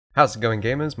How's it going,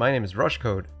 gamers? My name is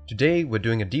Rushcode. Today we're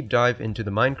doing a deep dive into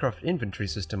the Minecraft inventory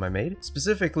system I made,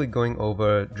 specifically going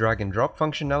over drag and drop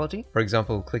functionality. For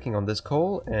example, clicking on this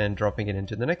coal and dropping it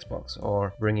into the next box,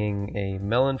 or bringing a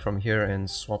melon from here and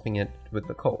swapping it with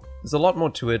the coal. There's a lot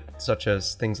more to it, such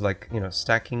as things like,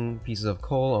 stacking pieces of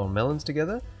coal or melons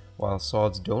together, while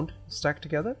swords don't stack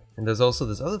together. And there's also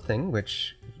this other thing,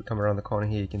 which if we come around the corner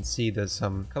here, you can see there's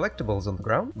some collectibles on the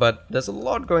ground. But there's a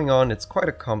lot going on. It's quite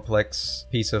a complex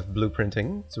piece of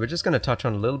blueprinting. So we're just going to touch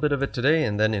on a little bit of it today,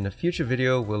 and then in a future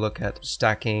video, we'll look at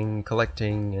stacking,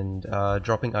 collecting, and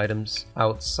dropping items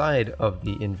outside of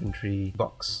the inventory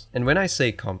box. And when I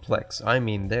say complex, I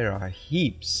mean there are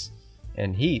heaps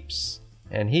and heaps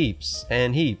and heaps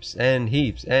and heaps and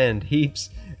heaps and heaps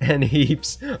and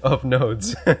heaps of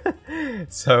nodes.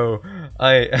 So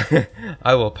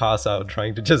I will pass out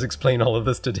trying to just explain all of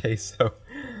this today, so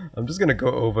I'm just gonna go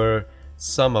over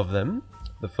some of them.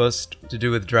 The first to do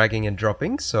with dragging and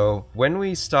dropping. So when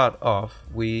we start off,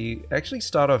 we actually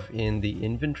start off in the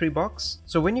inventory box.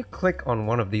 So when you click on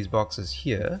one of these boxes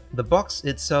here, the box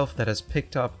itself that has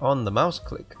picked up on the mouse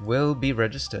click will be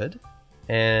registered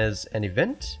as an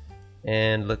event.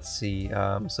 And let's see,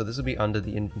 so this will be under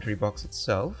the inventory box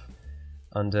itself.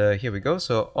 Under, here we go,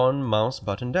 so on mouse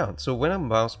button down. So when a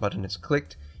mouse button is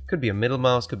clicked, could be a middle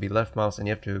mouse, could be left mouse, and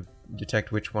you have to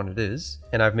detect which one it is.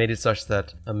 And I've made it such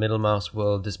that a middle mouse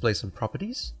will display some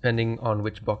properties, depending on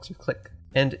which box you click.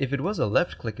 And if it was a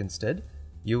left click instead,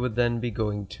 you would then be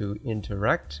going to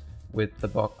interact with the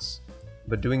box,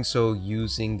 but doing so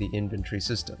using the inventory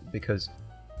system, because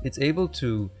it's able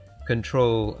to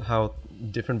control how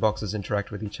different boxes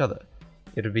interact with each other.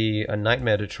 It would be a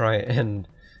nightmare to try and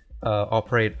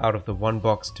operate out of the one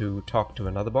box to talk to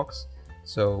another box.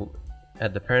 So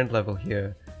at the parent level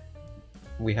here,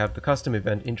 we have the custom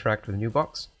event interact with a new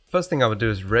box. First thing I would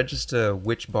do is register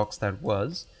which box that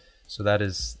was. So that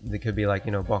is, they could be like,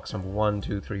 box number 1,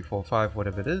 2, 3, 4, 5,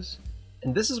 whatever it is.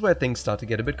 And this is where things start to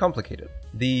get a bit complicated.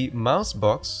 The mouse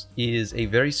box is a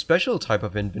very special type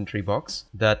of inventory box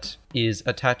that is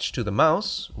attached to the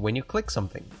mouse when you click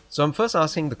something. So I'm first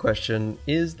asking the question,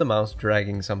 is the mouse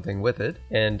dragging something with it?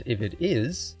 And if it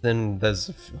is, then there's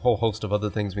a whole host of other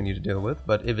things we need to deal with.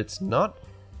 But if it's not,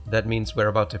 that means we're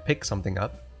about to pick something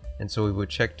up. And so we would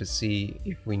check to see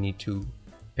if we need to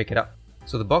pick it up.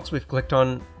 So the box we've clicked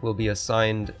on will be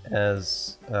assigned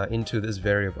as into this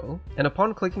variable. And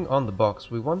upon clicking on the box,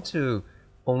 we want to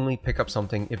only pick up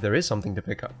something if there is something to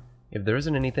pick up. If there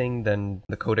isn't anything, then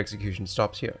the code execution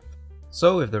stops here.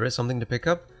 So if there is something to pick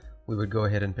up, we would go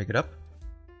ahead and pick it up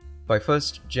by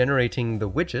first generating the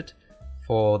widget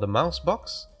for the mouse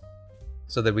box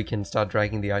so that we can start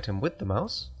dragging the item with the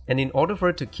mouse. And in order for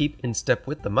it to keep in step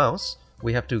with the mouse,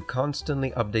 we have to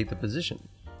constantly update the position.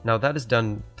 Now that is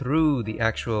done through the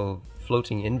actual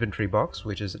floating inventory box,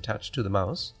 which is attached to the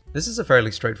mouse. This is a fairly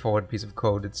straightforward piece of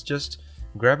code. It's just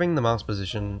grabbing the mouse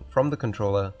position from the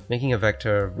controller, making a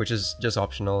vector, which is just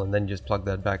optional, and then just plug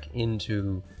that back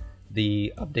into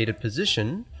the updated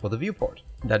position for the viewport.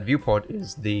 That viewport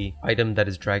is the item that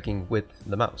is dragging with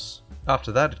the mouse.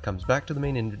 After that, it comes back to the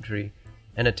main inventory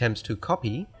and attempts to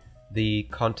copy the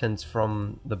contents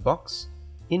from the box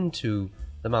into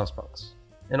the mouse box.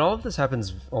 And all of this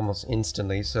happens almost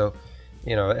instantly, so,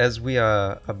 as we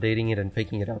are updating it and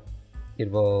picking it up, it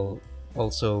will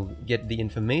also get the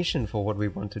information for what we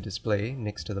want to display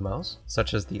next to the mouse,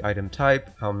 such as the item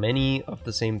type, how many of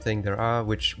the same thing there are,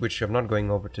 which I'm not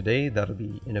going over today. That'll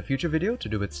be in a future video to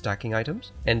do with stacking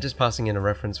items, and just passing in a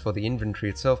reference for the inventory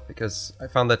itself, because I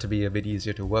found that to be a bit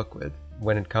easier to work with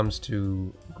when it comes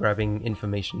to grabbing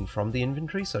information from the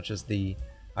inventory, such as the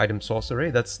item source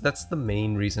array. That's the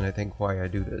main reason I think why I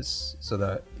do this, so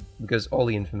that because all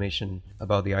the information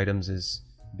about the items is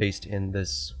based in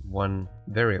this one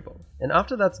variable. And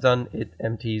after that's done, it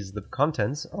empties the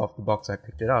contents of the box I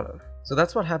picked it out of. So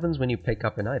that's what happens when you pick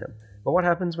up an item. But what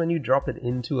happens when you drop it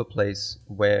into a place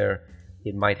where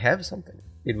it might have something?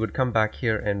 It would come back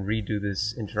here and redo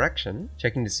this interaction,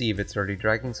 checking to see if it's already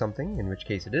dragging something, in which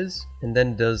case it is, and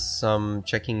then does some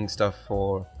checking stuff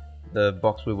for the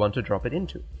box we want to drop it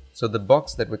into. So the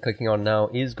box that we're clicking on now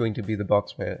is going to be the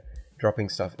box we're dropping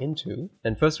stuff into.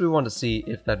 And first we want to see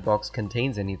if that box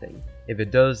contains anything. If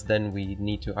it does, then we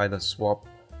need to either swap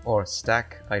or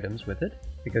stack items with it,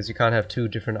 because you can't have two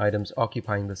different items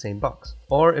occupying the same box.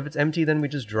 Or if it's empty, then we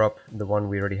just drop the one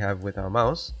we already have with our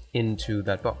mouse into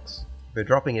that box. If we're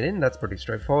dropping it in, that's pretty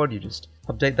straightforward. You just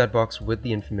update that box with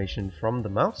the information from the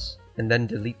mouse, and then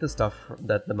delete the stuff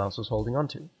that the mouse was holding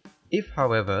onto. If,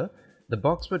 however, the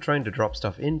box we're trying to drop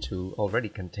stuff into already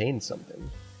contains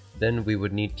something, then we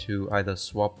would need to either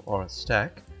swap or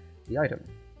stack the item.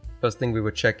 First thing we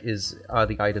would check is, are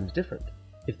the items different?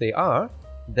 If they are,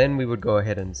 then we would go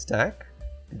ahead and stack,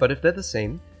 but if they're the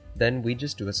same, then we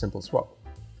just do a simple swap.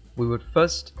 We would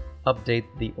first update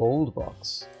the old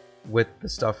box with the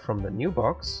stuff from the new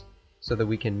box, so that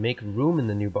we can make room in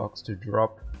the new box to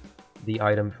drop the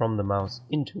item from the mouse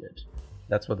into it.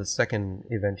 That's what the second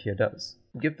event here does.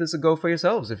 Give this a go for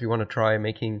yourselves if you want to try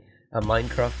making a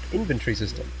Minecraft inventory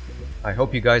system. I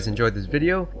hope you guys enjoyed this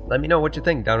video. Let me know what you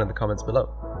think down in the comments below.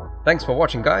 Thanks for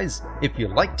watching, guys. If you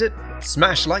liked it,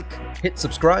 smash like, hit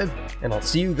subscribe, and I'll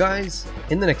see you guys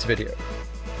in the next video.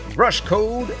 Rush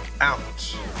Code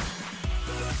out!